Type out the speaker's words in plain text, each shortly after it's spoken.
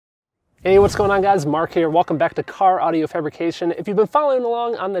Hey, what's going on guys? Mark here. Welcome back to Car Audio Fabrication. If you've been following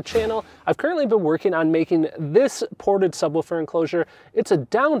along on the channel, I've currently been working on making this ported subwoofer enclosure. It's a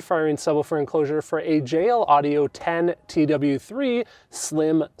downfiring subwoofer enclosure for a JL Audio TW3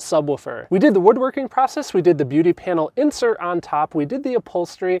 slim subwoofer. We did the woodworking process, we did the beauty panel insert on top, we did the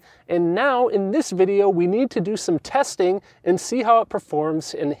upholstery, and now in this video we need to do some testing and see how it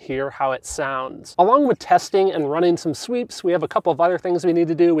performs and hear how it sounds. Along with testing and running some sweeps, we have a couple of other things we need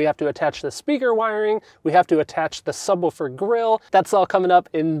to do. We have to attach the speaker wiring, we have to attach the subwoofer grill. That's all coming up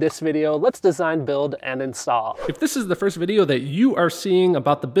in this video. Let's design, build, and install. If this is the first video that you are seeing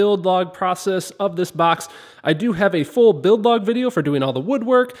about the build log process of this box, I do have a full build log video for doing all the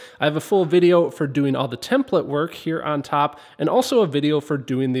woodwork. I have a full video for doing all the template work here on top, and also a video for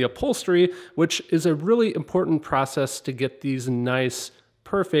doing the upholstery, which is a really important process to get these nice,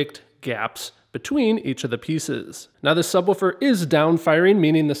 perfect gaps between each of the pieces. Now the subwoofer is downfiring,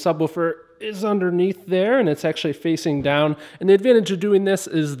 meaning the subwoofer is underneath there and it's actually facing down. And the advantage of doing this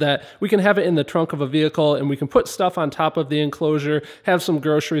is that we can have it in the trunk of a vehicle and we can put stuff on top of the enclosure, have some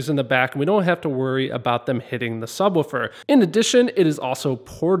groceries in the back, and we don't have to worry about them hitting the subwoofer. In addition, it is also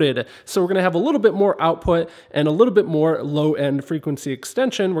ported. So we're gonna have a little bit more output and a little bit more low-end frequency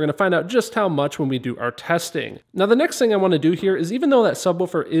extension. We're gonna find out just how much when we do our testing. Now the next thing I wanna do here is, even though that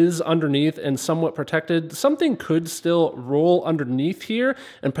subwoofer is underneath and somewhat protected, something could still roll underneath here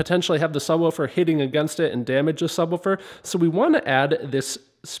and potentially have the subwoofer hitting against it and damage the subwoofer. So we want to add this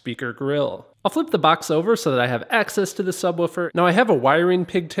speaker grill. I'll flip the box over so that I have access to the subwoofer. Now I have a wiring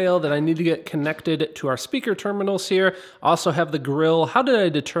pigtail that I need to get connected to our speaker terminals here. I also have the grill. How did I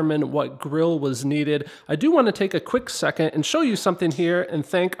determine what grill was needed? I do want to take a quick second and show you something here and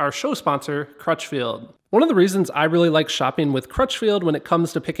thank our show sponsor, Crutchfield. One of the reasons I really like shopping with Crutchfield when it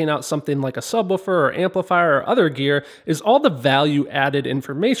comes to picking out something like a subwoofer or amplifier or other gear is all the value added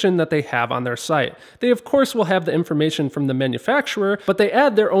information that they have on their site. They of course will have the information from the manufacturer, but they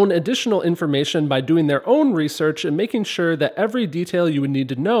add their own additional information by doing their own research and making sure that every detail you would need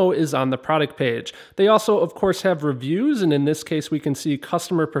to know is on the product page. They also of course have reviews, and in this case we can see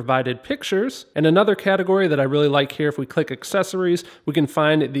customer provided pictures. And another category that I really like here, if we click accessories, we can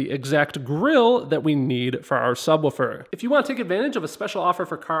find the exact grill that we need for our subwoofer. If you want to take advantage of a special offer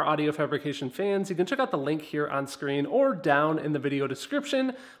for Car Audio Fabrication fans, you can check out the link here on screen or down in the video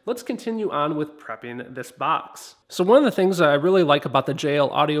description. Let's continue on with prepping this box. So one of the things that I really like about the JL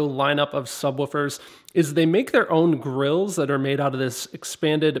Audio lineup of subwoofers is they make their own grills that are made out of this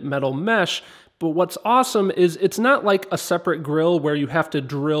expanded metal mesh. But what's awesome is it's not like a separate grill where you have to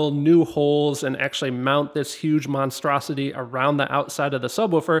drill new holes and actually mount this huge monstrosity around the outside of the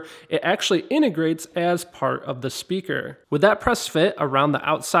subwoofer. It actually integrates as part of the speaker. With that press fit around the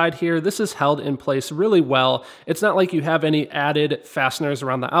outside here, this is held in place really well. It's not like you have any added fasteners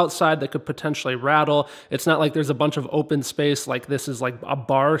around the outside that could potentially rattle. It's not like there's a bunch of open space like this is like a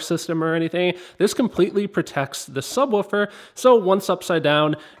bar system or anything. This completely protects the subwoofer. So once upside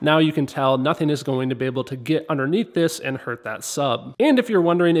down, now you can tell nothing is going to be able to get underneath this and hurt that sub. And if you're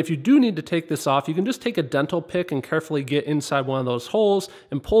wondering, if you do need to take this off, you can just take a dental pick and carefully get inside one of those holes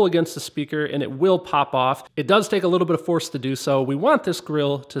and pull against the speaker and it will pop off. It does take a little bit of force to do so. We want this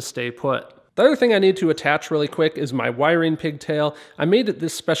grill to stay put. The other thing I need to attach really quick is my wiring pigtail. I made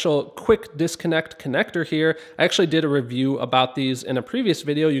this special quick disconnect connector here. I actually did a review about these in a previous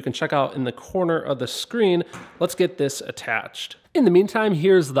video you can check out in the corner of the screen. Let's get this attached. In the meantime,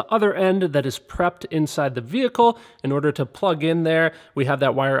 here's the other end that is prepped inside the vehicle. In order to plug in there, we have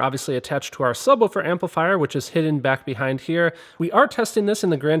that wire obviously attached to our subwoofer amplifier, which is hidden back behind here. We are testing this in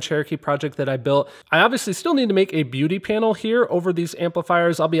the Grand Cherokee project that I built. I obviously still need to make a beauty panel here over these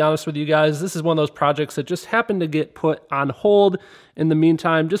amplifiers. I'll be honest with you guys, this is one of those projects that just happened to get put on hold in the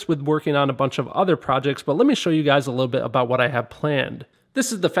meantime, just with working on a bunch of other projects. But let me show you guys a little bit about what I have planned.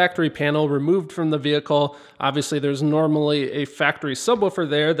 This is the factory panel removed from the vehicle. Obviously there's normally a factory subwoofer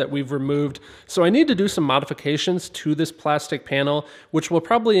there that we've removed. So I need to do some modifications to this plastic panel, which will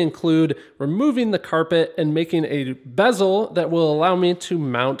probably include removing the carpet and making a bezel that will allow me to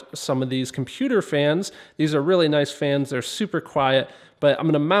mount some of these computer fans. These are really nice fans, they're super quiet. But I'm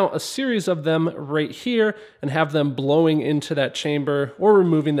gonna mount a series of them right here and have them blowing into that chamber or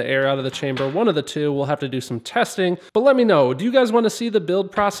removing the air out of the chamber. One of the two. We'll have to do some testing. But let me know, do you guys wanna see the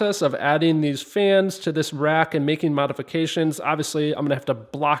build process of adding these fans to this rack and making modifications? Obviously, I'm gonna have to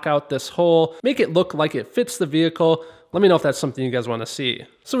block out this hole, make it look like it fits the vehicle. Let me know if that's something you guys want to see.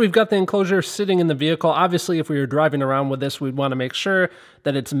 So we've got the enclosure sitting in the vehicle. Obviously, if we were driving around with this, we'd want to make sure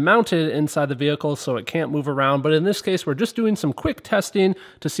that it's mounted inside the vehicle so it can't move around. But in this case, we're just doing some quick testing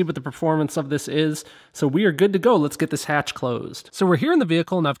to see what the performance of this is. So we are good to go. Let's get this hatch closed. So we're here in the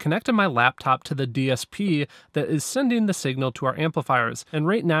vehicle and I've connected my laptop to the DSP that is sending the signal to our amplifiers. And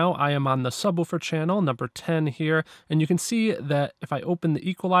right now I am on the subwoofer channel, number 10 here. And you can see that if I open the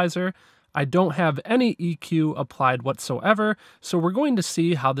equalizer, I don't have any EQ applied whatsoever, so we're going to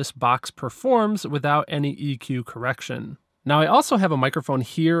see how this box performs without any EQ correction. Now I also have a microphone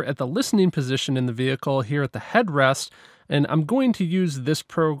here at the listening position in the vehicle, here at the headrest, and I'm going to use this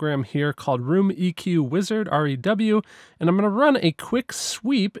program here called Room EQ Wizard, REW, and I'm going to run a quick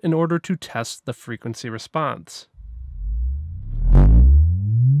sweep in order to test the frequency response.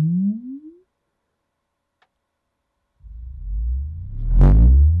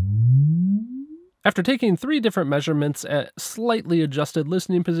 After taking 3 different measurements at slightly adjusted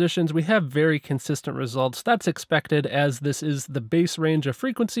listening positions, we have very consistent results. That's expected as this is the base range of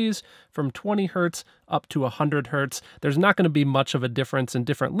frequencies from 20 Hz up to 100 Hz. There's not going to be much of a difference in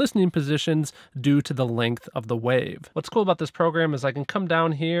different listening positions due to the length of the wave. What's cool about this program is I can come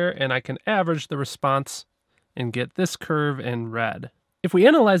down here and I can average the response and get this curve in red. If we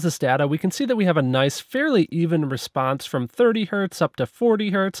analyze this data, we can see that we have a nice, fairly even response from 30 Hz up to 40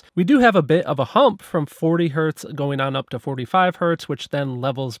 Hz. We do have a bit of a hump from 40 Hz going on up to 45 Hz, which then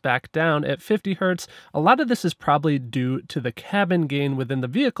levels back down at 50 Hz. A lot of this is probably due to the cabin gain within the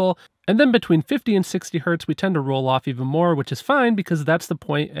vehicle. And then between 50 and 60 Hz, we tend to roll off even more, which is fine because that's the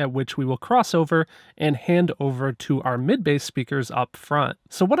point at which we will cross over and hand over to our mid-bass speakers up front.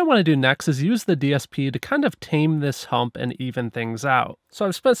 So what I want to do next is use the DSP to kind of tame this hump and even things out. So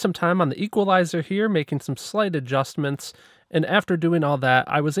I've spent some time on the equalizer here, making some slight adjustments. And after doing all that,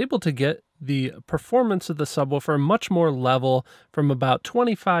 I was able to get the performance of the subwoofer much more level from about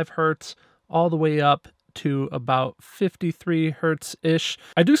 25 Hz all the way up to about 53 Hz-ish.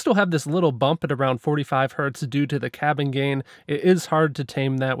 I do still have this little bump at around 45 Hz due to the cabin gain. It is hard to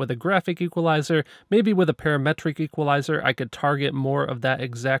tame that with a graphic equalizer. Maybe with a parametric equalizer, I could target more of that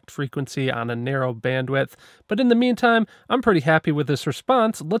exact frequency on a narrow bandwidth. But in the meantime, I'm pretty happy with this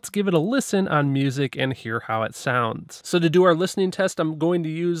response. Let's give it a listen on music and hear how it sounds. So to do our listening test, I'm going to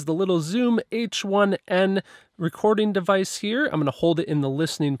use the little Zoom H1N recording device here. I'm going to hold it in the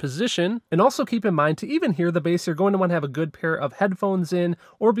listening position. And also keep in mind, to even hear the bass, you're going to want to have a good pair of headphones in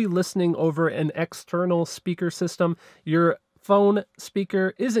or be listening over an external speaker system. Your phone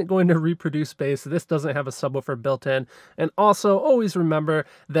speaker isn't going to reproduce bass. This doesn't have a subwoofer built in. And also always remember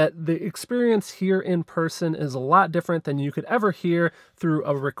that the experience here in person is a lot different than you could ever hear through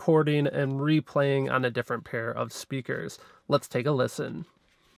a recording and replaying on a different pair of speakers. Let's take a listen.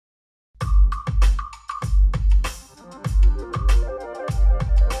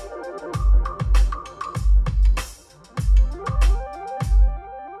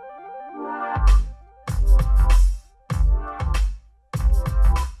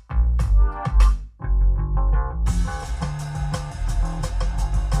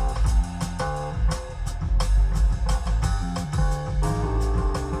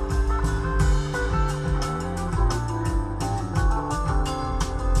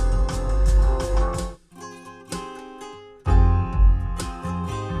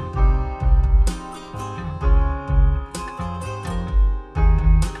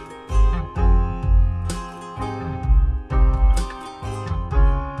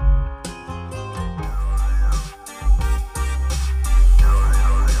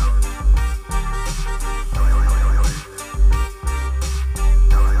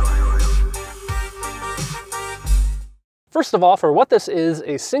 First of all, for what this is,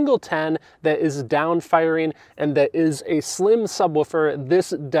 a single 10 that is downfiring and that is a slim subwoofer,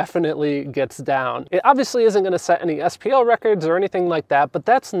 this definitely gets down. It obviously isn't going to set any SPL records or anything like that, but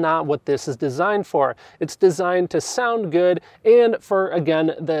that's not what this is designed for. It's designed to sound good and for,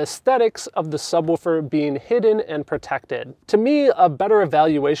 again, the aesthetics of the subwoofer being hidden and protected. To me, a better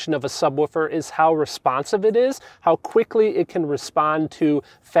evaluation of a subwoofer is how responsive it is, how quickly it can respond to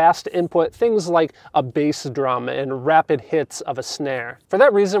fast input, things like a bass drum and rapid hits of a snare. For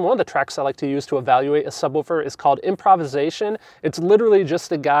that reason, one of the tracks I like to use to evaluate a subwoofer is called Improvisation. It's literally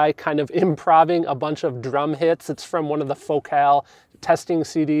just a guy kind of improving a bunch of drum hits. It's from one of the Focal testing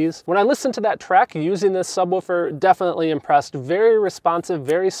CDs. When I listened to that track using this subwoofer, definitely impressed. Very responsive,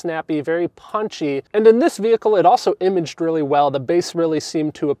 very snappy, very punchy. And in this vehicle, it also imaged really well. The bass really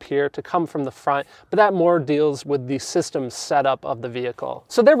seemed to appear to come from the front, but that more deals with the system setup of the vehicle.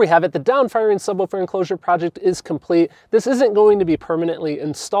 So there we have it. The downfiring subwoofer enclosure project is complete. This isn't going to be permanently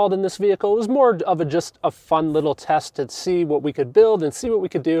installed in this vehicle. It was more of just a fun little test to see what we could build and see what we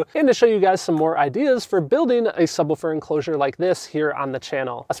could do, and to show you guys some more ideas for building a subwoofer enclosure like this here on the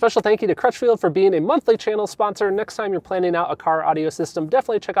channel. A special thank you to Crutchfield for being a monthly channel sponsor. Next time you're planning out a car audio system,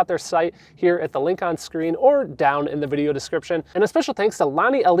 definitely check out their site here at the link on screen or down in the video description. And a special thanks to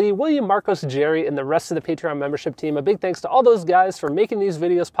Lonnie, Ali, William, Marcos, Jerry, and the rest of the Patreon membership team. A big thanks to all those guys for making these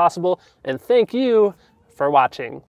videos possible, and thank you for watching.